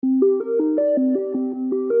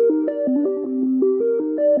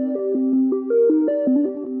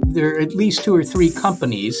there are at least 2 or 3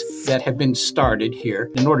 companies that have been started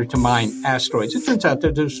here in order to mine asteroids. It turns out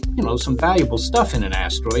that there's, some valuable stuff in an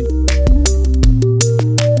asteroid.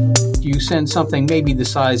 You send something maybe the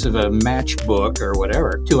size of a matchbook or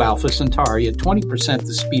whatever to Alpha Centauri at 20%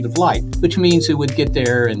 the speed of light, which means it would get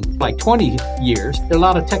there in like 20 years. There are a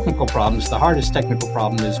lot of technical problems. The hardest technical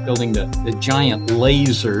problem is building the giant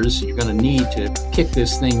lasers you're going to need to kick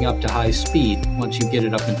this thing up to high speed once you get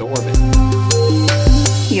it up into orbit.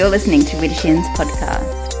 You're listening to Widdershins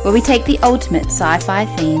Podcast, where we take the ultimate sci-fi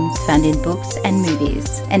themes found in books and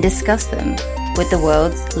movies and discuss them with the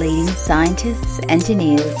world's leading scientists,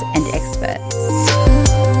 engineers, and experts.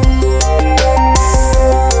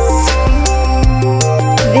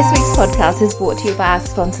 This week's podcast is brought to you by our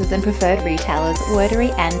sponsors and preferred retailers,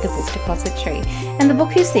 Wordery and The Book Depository. And the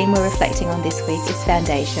book whose theme we're reflecting on this week is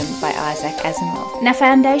Foundation by Isaac Asimov. Now,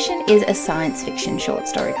 Foundation is a science fiction short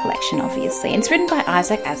story collection, obviously, and it's written by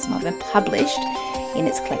Isaac Asimov and published in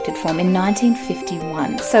its collected form in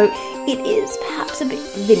 1951. So it is perhaps a bit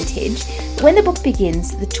vintage. When the book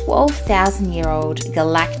begins, the 12,000-year-old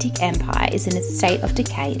galactic empire is in a state of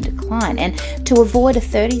decay and decline. And to avoid a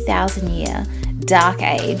 30,000-year dark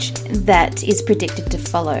age that is predicted to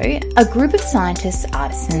follow, a group of scientists,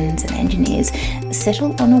 artisans, and engineers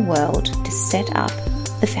settle on a world to set up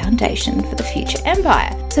the foundation for the future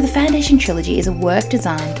empire. So the Foundation trilogy is a work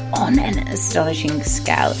designed on an astonishing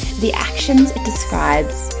scale. The actions it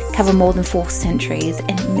describes cover more than 4 centuries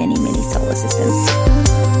and many, many solar systems.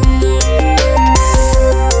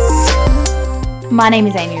 My name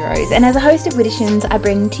is Amy Rose, and as a host of Widdershins, I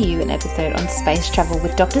bring to you an episode on space travel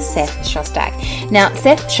with Dr. Seth Shostak. Now,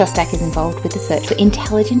 Seth Shostak is involved with the search for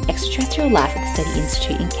intelligent extraterrestrial life at the SETI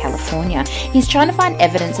Institute in California. He's trying to find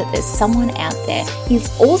evidence that there's someone out there. He's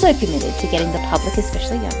also committed to getting the public,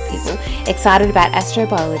 especially young people, excited about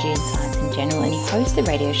astrobiology and science in general, and he hosts the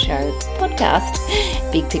radio show podcast,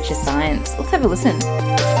 Big Picture Science. Let's have a listen.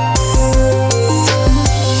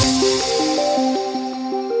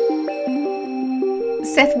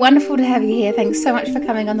 Seth, wonderful to have you here. Thanks so much for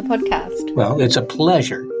coming on the podcast. Well, it's a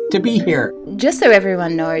pleasure to be here. Just so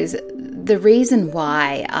everyone knows, the reason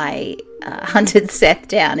why I hunted Seth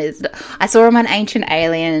down is I saw him on Ancient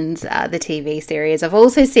Aliens, the TV series. I've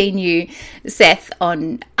also seen you, Seth,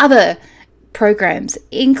 on other programs,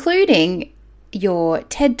 including your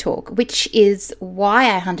TED Talk, which is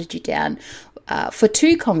why I hunted you down for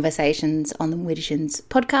 2 conversations on the Widdershins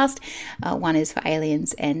podcast. One is for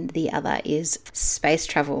aliens and the other is space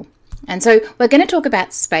travel. And so we're going to talk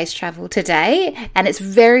about space travel today, and it's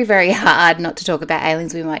very, very hard not to talk about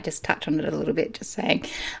aliens. We might just touch on it a little bit, just saying.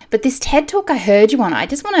 But this TED Talk I heard you on, I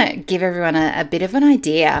just want to give everyone a bit of an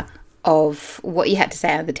idea of what you had to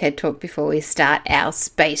say on the TED Talk before we start our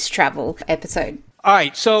space travel episode. All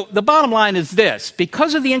right, so the bottom line is this.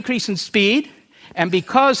 Because of the increase in speed, and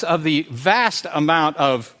because of the vast amount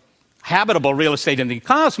of habitable real estate in the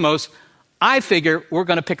cosmos, I figure we're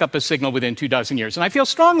going to pick up a signal within 24 years. And I feel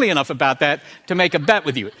strongly enough about that to make a bet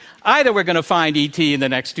with you. Either we're going to find ET in the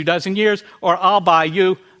next 24 years, or I'll buy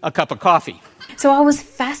you a cup of coffee. So I was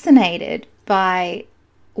fascinated by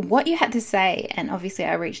what you had to say, and obviously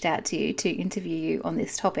I reached out to you to interview you on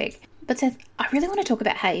this topic. But Seth, I really want to talk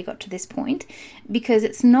about how you got to this point, because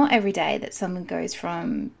it's not every day that someone goes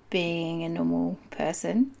from being a normal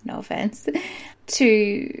person, no offense,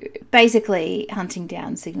 to basically hunting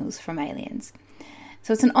down signals from aliens.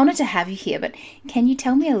 So it's an honor to have you here, but can you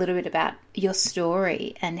tell me a little bit about your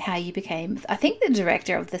story and how you became, I think, the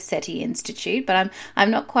director of the SETI Institute, but I'm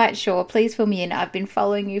not quite sure. Please fill me in. I've been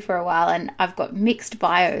following you for a while, and I've got mixed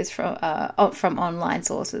bios from online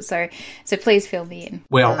sources. So please fill me in.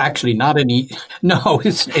 Well, actually, not any. No,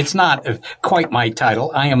 it's not quite my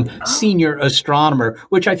title. I am senior astronomer,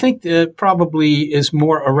 which I think probably is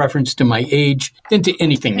more a reference to my age than to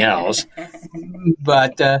anything else.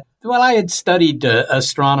 But well, I had studied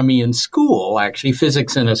astronomy in school, actually,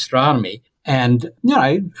 physics and astronomy. And,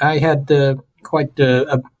 I had quite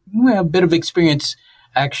a bit of experience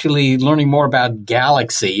actually learning more about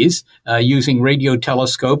galaxies using radio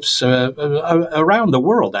telescopes around the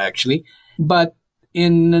world, actually. But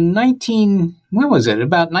in about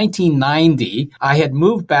 1990, I had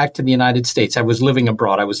moved back to the United States. I was living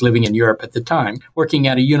abroad. I was living in Europe at the time, working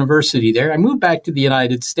at a university there. I moved back to the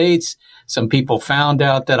United States. Some people found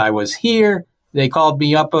out that I was here. They called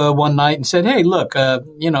me up one night and said, hey, look,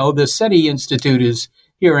 the SETI Institute is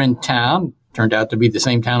here in town. Turned out to be the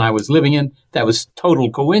same town I was living in. That was total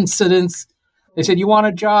coincidence. They said, you want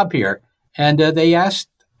a job here? And they asked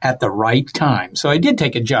at the right time. So I did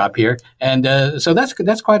take a job here. And so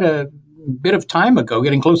that's quite a bit of time ago,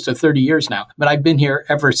 getting close to 30 years now. But I've been here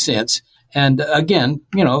ever since. And again,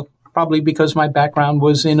 probably because my background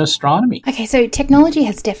was in astronomy. Okay, so technology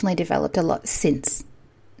has definitely developed a lot since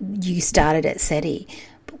you started at SETI.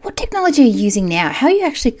 But what technology are you using now? How are you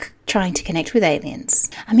actually trying to connect with aliens?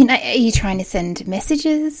 I mean, are you trying to send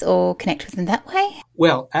messages or connect with them that way?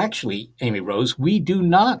 Well, actually, Amy Rose, we do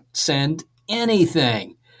not send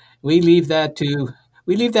anything. We leave that to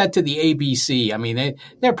the ABC. I mean,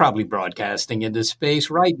 they're probably broadcasting into space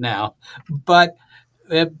right now, but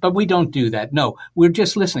we don't do that. No, we're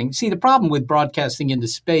just listening. See, the problem with broadcasting into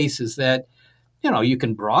space is that, you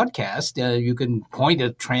can broadcast. You can point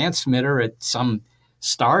a transmitter at some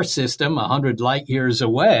star system 100 light years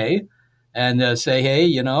away and say,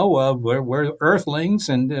 hey, we're Earthlings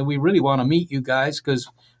and we really want to meet you guys because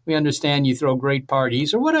we understand you throw great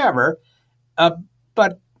parties or whatever.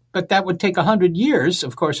 But that would take 100 years,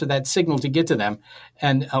 of course, for that signal to get to them,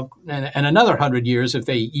 and another 100 years if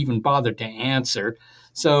they even bothered to answer.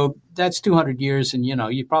 So that's 200 years, and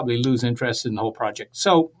you probably lose interest in the whole project.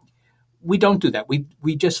 So we don't do that.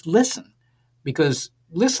 We just listen, because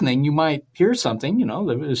listening, you might hear something,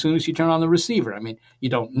 as soon as you turn on the receiver. I mean, you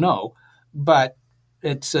don't know, but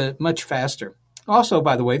it's much faster. Also,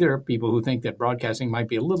 by the way, there are people who think that broadcasting might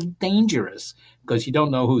be a little dangerous because you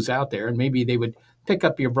don't know who's out there, and maybe they would pick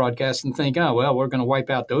up your broadcast and think, oh, well, we're going to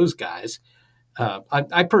wipe out those guys.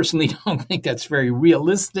 I personally don't think that's very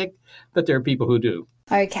realistic, but there are people who do.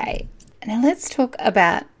 Okay, now let's talk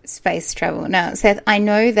about space travel. Now, Seth, I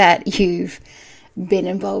know that you've been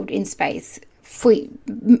involved in space for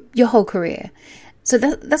your whole career. So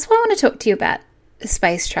that's why I want to talk to you about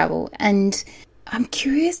space travel. And I'm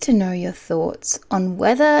curious to know your thoughts on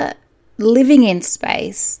whether living in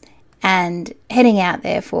space and heading out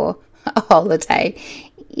there for a holiday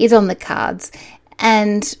is on the cards,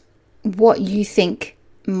 and what you think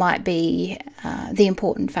might be the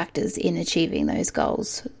important factors in achieving those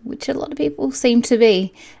goals, which a lot of people seem to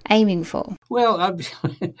be aiming for. Well,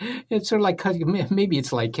 it's sort of like, maybe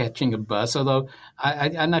it's like catching a bus, although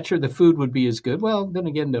I'm not sure the food would be as good. Well, then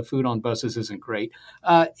again, the food on buses isn't great.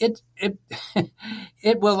 It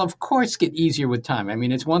will, of course, get easier with time. I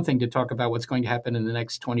mean, it's one thing to talk about what's going to happen in the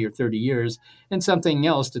next 20 or 30 years, and something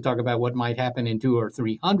else to talk about what might happen in 200 or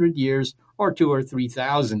 300 years or 2,000 or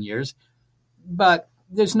 3,000 years. But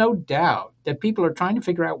there's no doubt that people are trying to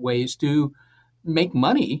figure out ways to make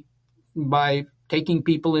money by taking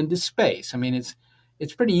people into space. I mean,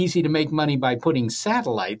 it's pretty easy to make money by putting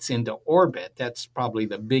satellites into orbit. That's probably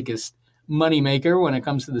the biggest moneymaker when it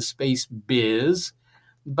comes to the space biz.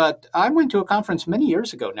 But I went to a conference many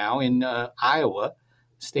years ago now in Iowa,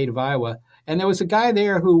 state of Iowa, and there was a guy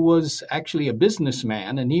there who was actually a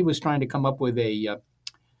businessman, and he was trying to come up with a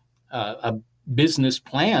business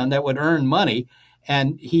plan that would earn money.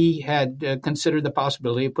 And he had considered the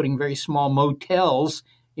possibility of putting very small motels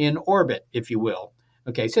in orbit, if you will.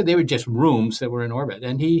 Okay, so they were just rooms that were in orbit.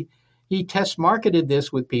 And he test marketed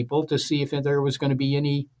this with people to see if there was going to be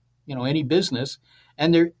any business.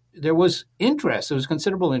 And there was interest. There was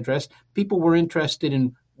considerable interest. People were interested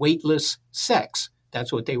in weightless sex.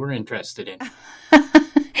 That's what they were interested in.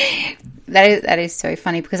 That is so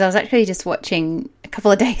funny, because I was actually just watching a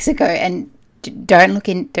couple of days ago, and don't look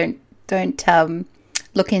into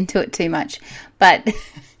it too much, but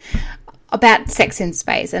about sex in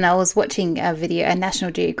space. And I was watching a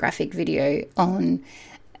National Geographic video on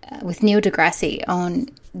with Neil deGrasse on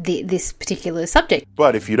this particular subject.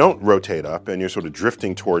 But if you don't rotate up and you're sort of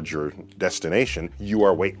drifting towards your destination, you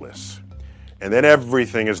are weightless. And then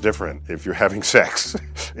everything is different if you're having sex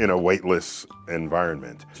in a weightless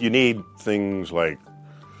environment. You need things like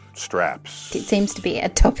straps. It seems to be a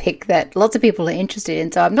topic that lots of people are interested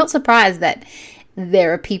in, so I'm not surprised that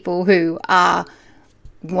there are people who are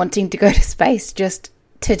wanting to go to space just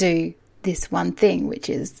to do this one thing, which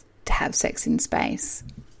is to have sex in space.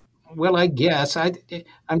 Well, I guess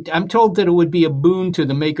I'm told that it would be a boon to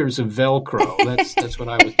the makers of Velcro. That's what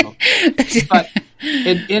I was told. But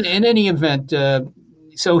in any event,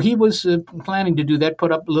 so he was planning to do that,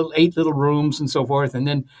 put up 8 little rooms and so forth, and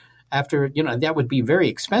then after, that would be very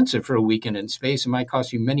expensive for a weekend in space. It might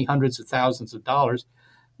cost you many hundreds of thousands of dollars.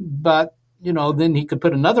 But, then he could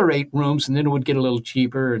put another 8 rooms, and then it would get a little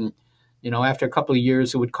cheaper. And, after a couple of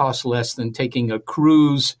years, it would cost less than taking a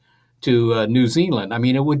cruise to New Zealand. I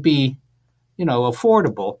mean, it would be,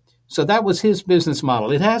 affordable. So that was his business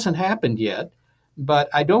model. It hasn't happened yet, but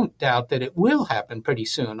I don't doubt that it will happen pretty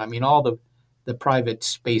soon. I mean, all the private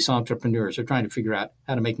space entrepreneurs are trying to figure out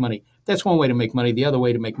how to make money. That's one way to make money. The other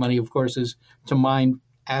way to make money, of course, is to mine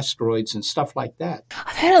asteroids and stuff like that.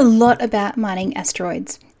 I've heard a lot about mining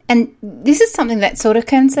asteroids. And this is something that sort of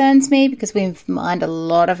concerns me, because we've mined a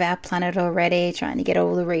lot of our planet already, trying to get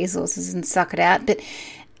all the resources and suck it out. But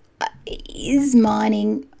is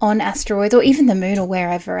mining on asteroids or even the moon or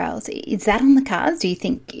wherever else, is that on the cards? Do you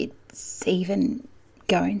think it's even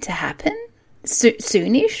going to happen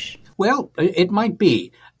soonish? Well, it might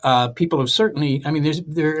be. People have certainly,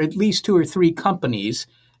 there are at least 2 or 3 companies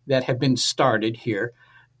that have been started here.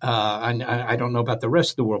 And I don't know about the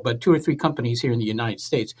rest of the world, but 2 or 3 companies here in the United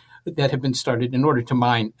States that have been started in order to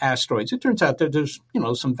mine asteroids. It turns out that there's,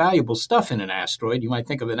 some valuable stuff in an asteroid. You might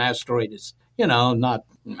think of an asteroid as, not,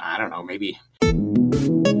 I don't know, maybe.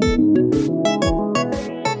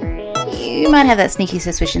 You might have that sneaky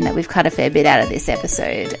suspicion that we've cut a fair bit out of this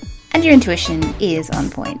episode, and your intuition is on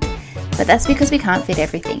point. But that's because we can't fit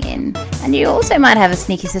everything in. And you also might have a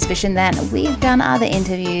sneaky suspicion that we've done other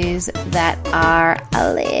interviews that are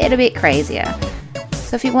a little bit crazier.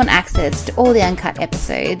 So if you want access to all the uncut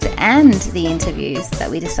episodes and the interviews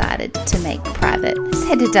that we decided to make private, just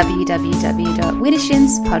head to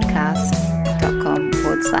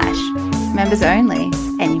www.widdershins.podcast.com/members only,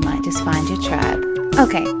 and you might just find your tribe.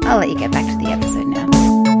 Okay, I'll let you get back to the episode now.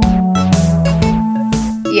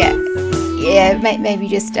 Yeah, maybe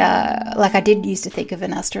just like I did used to think of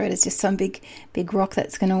an asteroid as just some big rock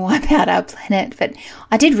that's going to wipe out our planet. But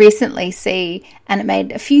I did recently see, and it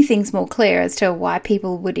made a few things more clear as to why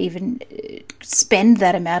people would even spend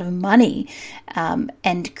that amount of money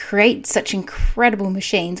and create such incredible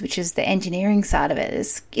machines, which is the engineering side of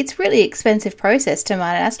it. It's really expensive process to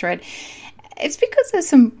mine an asteroid. It's because there's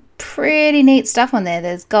some pretty neat stuff on there.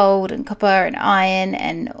 There's gold and copper and iron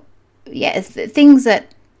and it's the things that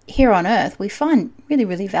here on Earth we find really,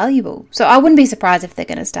 really valuable. So I wouldn't be surprised if they're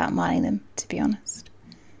going to start mining them, to be honest.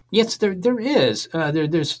 Yes, there is.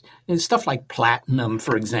 There's stuff like platinum,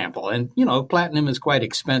 for example. And, platinum is quite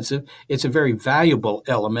expensive. It's a very valuable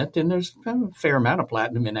element, and there's a fair amount of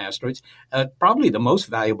platinum in asteroids. Probably the most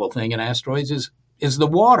valuable thing in asteroids is the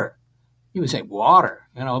water. You would say water,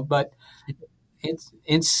 but it's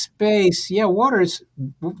in space. Yeah, water is,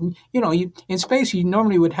 in space you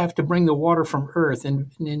normally would have to bring the water from Earth, and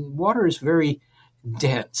water is very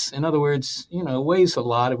dense. In other words, it weighs a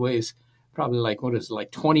lot. It weighs probably like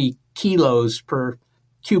 20 kilos per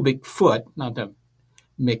cubic foot, not to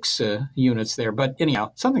mix units there, but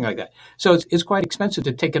anyhow, something like that. So it's quite expensive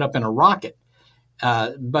to take it up in a rocket.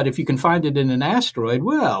 But if you can find it in an asteroid,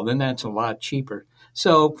 well, then that's a lot cheaper.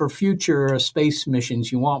 So for future space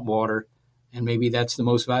missions, you want water. And maybe that's the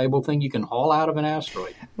most valuable thing you can haul out of an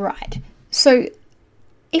asteroid. Right. So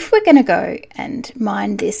if we're going to go and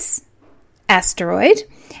mine this asteroid,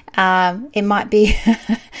 it might be,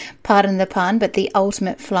 pardon the pun, but the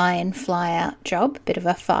ultimate fly-in, fly-out job, bit of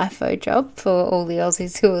a FIFO job for all the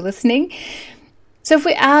Aussies who are listening. So if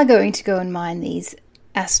we are going to go and mine these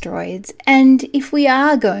asteroids, and if we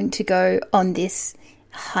are going to go on this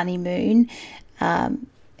honeymoon and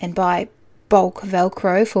buy bulk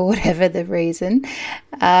Velcro for whatever the reason,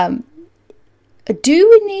 do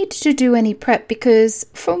we need to do any prep? Because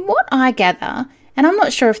from what I gather, and I'm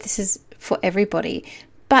not sure if this is for everybody,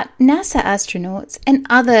 but NASA astronauts and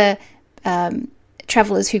other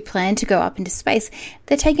travelers who plan to go up into space,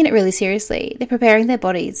 they're taking it really seriously. They're preparing their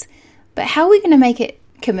bodies. But how are we going to make it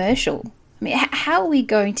commercial? I mean, how are we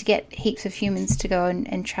going to get heaps of humans to go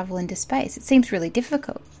and travel into space? It seems really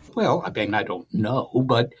difficult. Well, I don't know,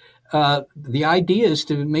 but the idea is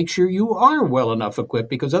to make sure you are well enough equipped,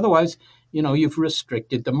 because otherwise, you've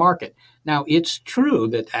restricted the market. Now, it's true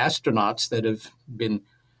that astronauts that have been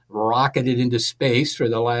rocketed into space for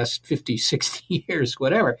the last 50, 60 years,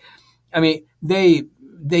 whatever,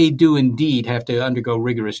 they do indeed have to undergo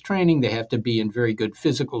rigorous training. They have to be in very good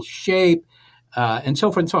physical shape, and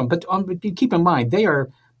so forth and so on. But keep in mind, they are,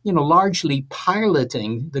 largely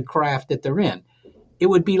piloting the craft that they're in. It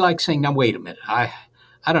would be like saying, now, wait a minute,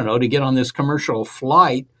 I don't know, to get on this commercial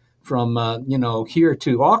flight from, here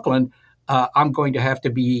to Auckland, I'm going to have to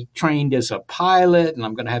be trained as a pilot, and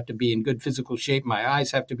I'm going to have to be in good physical shape. My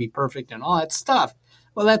eyes have to be perfect and all that stuff.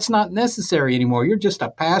 Well, that's not necessary anymore. You're just a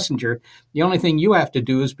passenger. The only thing you have to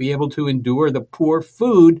do is be able to endure the poor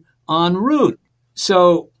food en route.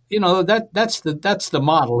 So, that's the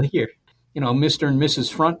model here. Mr. and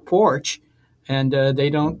Mrs. Front Porch. And they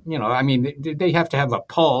don't, they have to have a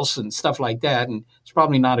pulse and stuff like that. And it's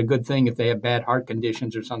probably not a good thing if they have bad heart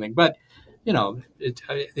conditions or something. But,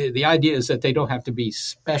 the idea is that they don't have to be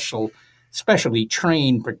specially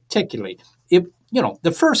trained particularly.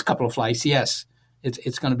 The first couple of flights, yes,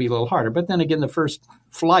 it's going to be a little harder. But then again, the first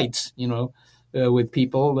flights, with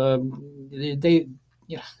people, they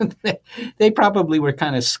probably were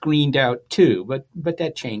kind of screened out too, but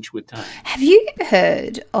that changed with time. Have you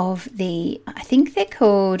heard of I think they're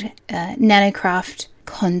called nanocraft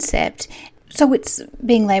concept? So it's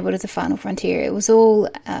being labelled as a final frontier. It was all,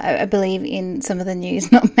 I believe, in some of the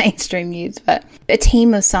news, not mainstream news, but a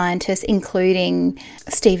team of scientists, including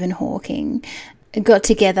Stephen Hawking, got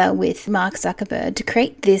together with Mark Zuckerberg to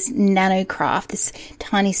create this nanocraft, this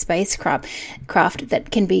tiny spacecraft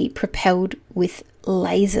that can be propelled with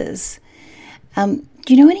lasers. Do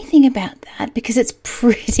you know anything about that? Because it's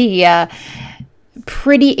pretty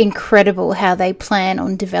incredible how they plan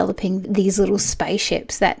on developing these little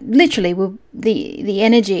spaceships that literally will the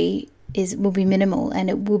energy will be minimal and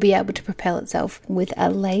it will be able to propel itself with a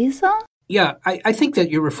laser. Yeah, I think that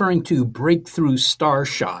you're referring to Breakthrough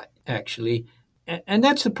Starshot, actually. And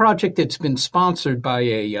that's a project that's been sponsored by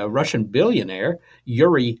a Russian billionaire.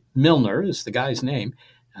 Yuri Milner is the guy's name.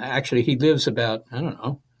 Actually, he lives about, I don't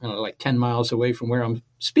know, like 10 miles away from where I'm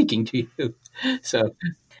speaking to you. So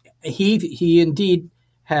he indeed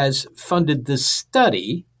has funded this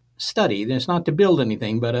study. There's not to build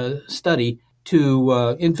anything, but a study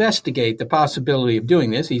to investigate the possibility of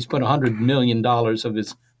doing this. He's put $100 million of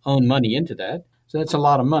his own money into that. So that's a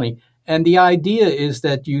lot of money. And the idea is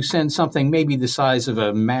that you send something maybe the size of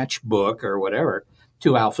a matchbook or whatever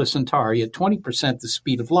to Alpha Centauri at 20% the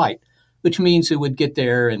speed of light, which means it would get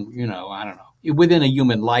there in, I don't know, within a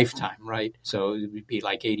human lifetime, right? So it would be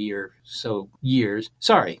like 80 or so years.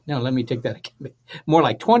 Sorry, no, let me take that again. More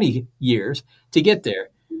like 20 years to get there.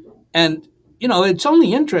 And, it's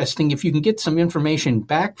only interesting if you can get some information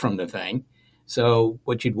back from the thing. So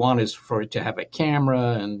what you'd want is for it to have a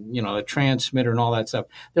camera and, a transmitter and all that stuff.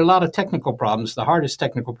 There are a lot of technical problems. The hardest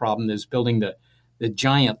technical problem is building the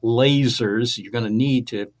giant lasers you're going to need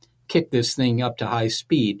to kick this thing up to high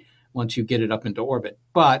speed once you get it up into orbit.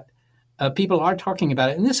 But people are talking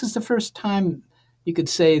about it. And this is the first time you could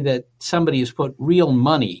say that somebody has put real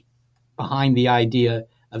money behind the idea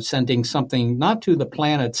of sending something not to the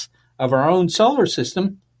planets of our own solar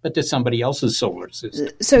system, but to somebody else's solar system.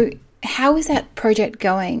 So how is that project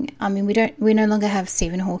going? I mean, we no longer have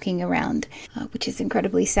Stephen Hawking around, which is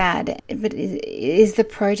incredibly sad. But is the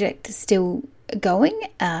project still going?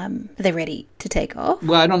 Are they ready to take off?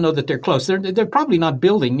 Well, I don't know that they're close. They're probably not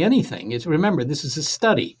building anything. Remember, this is a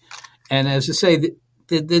study. And as I say,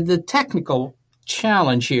 the technical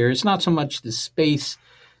challenge here is not so much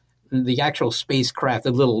the actual spacecraft,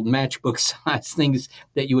 the little matchbook-sized things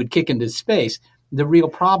that you would kick into space. The real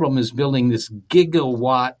problem is building this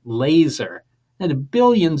gigawatt laser and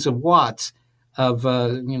billions of watts of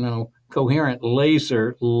coherent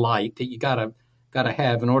laser light that you gotta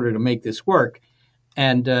have in order to make this work.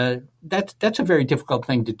 And that's a very difficult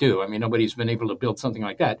thing to do. I mean, nobody's been able to build something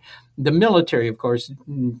like that. The military, of course,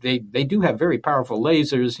 they do have very powerful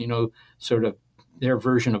lasers, sort of their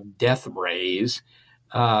version of death rays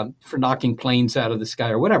for knocking planes out of the sky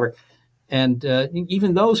or whatever. And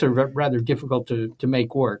even those are rather difficult to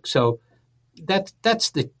make work. So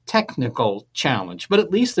that's the technical challenge. But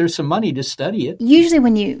at least there's some money to study it. Usually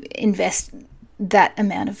when you invest that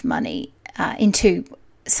amount of money into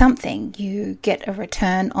something, you get a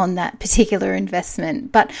return on that particular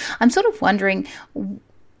investment. But I'm sort of wondering,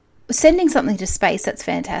 sending something to space, that's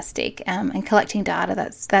fantastic, and collecting data,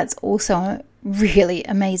 that's also really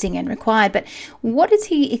amazing and required. But what does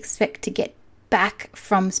he expect to get back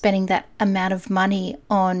from spending that amount of money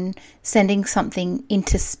on sending something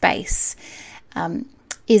into space?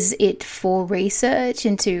 Is it for research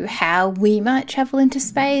into how we might travel into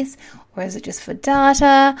space, or is it just for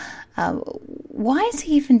data? Why is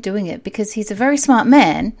he even doing it? Because he's a very smart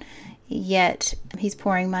man, yet he's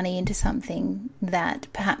pouring money into something that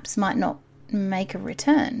perhaps might not make a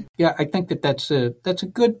return. Yeah, I think that's a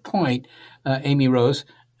good point, Amy Rose.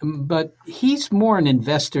 But he's more an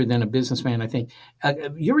investor than a businessman, I think.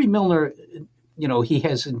 Yuri Milner, he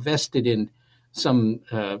has invested in some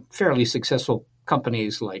fairly successful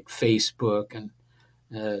companies like Facebook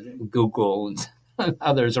and Google and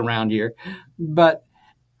others around here. But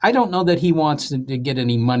I don't know that he wants to get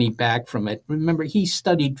any money back from it. Remember, he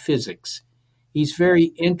studied physics. He's very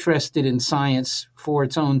interested in science for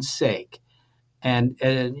its own sake and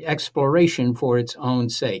exploration for its own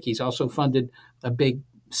sake. He's also funded a big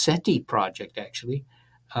SETI project, actually,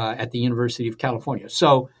 at the University of California.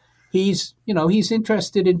 So he's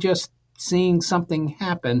interested in just seeing something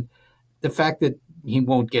happen. The fact that he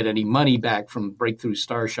won't get any money back from Breakthrough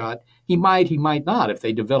Starshot, he might not. If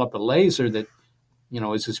they develop a laser that,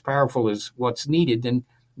 is as powerful as what's needed, then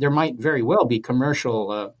there might very well be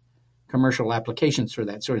commercial applications for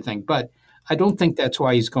that sort of thing. But I don't think that's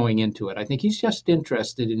why he's going into it. I think he's just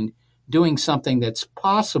interested in doing something that's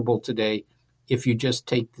possible today if you just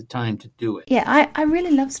take the time to do it. Yeah, I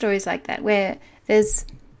really love stories like that where there's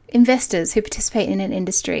investors who participate in an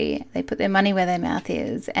industry. They put their money where their mouth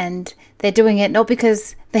is, and they're doing it not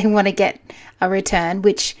because they want to get a return,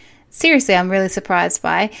 which seriously I'm really surprised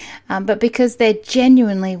by, but because they're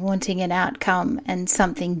genuinely wanting an outcome and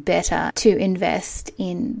something better to invest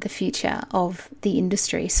in the future of the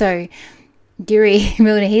industry. So Gary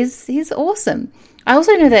Milner, he's awesome. I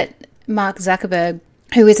also know that Mark Zuckerberg,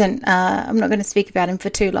 who isn't, I'm not going to speak about him for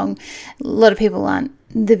too long. A lot of people aren't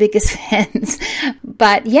the biggest fans.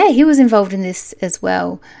 But yeah, he was involved in this as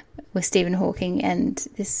well with Stephen Hawking and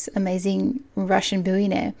this amazing Russian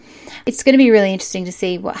billionaire. It's going to be really interesting to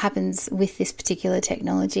see what happens with this particular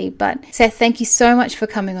technology. But Seth, thank you so much for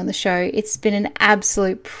coming on the show. It's been an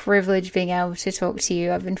absolute privilege being able to talk to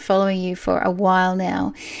you. I've been following you for a while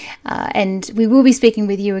now. And we will be speaking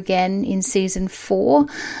with you again in season 4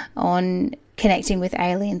 on connecting with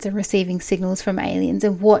aliens and receiving signals from aliens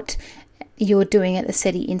and what you're doing at the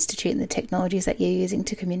SETI Institute and the technologies that you're using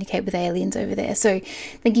to communicate with aliens over there. So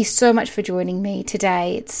thank you so much for joining me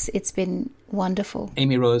today. It's been wonderful.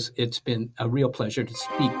 Amy Rose, it's been a real pleasure to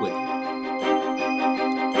speak with you.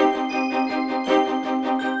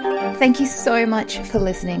 Thank you so much for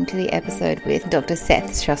listening to the episode with Dr.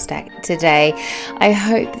 Seth Shostak today. I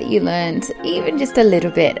hope that you learned even just a little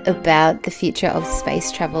bit about the future of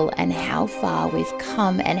space travel and how far we've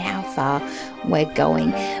come and how far we're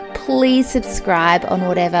going. Please subscribe on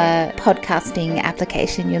whatever podcasting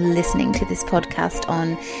application you're listening to this podcast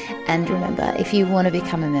on. And remember, if you want to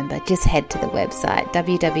become a member, just head to the website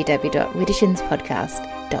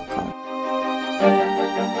www.widdershins.podcast.com.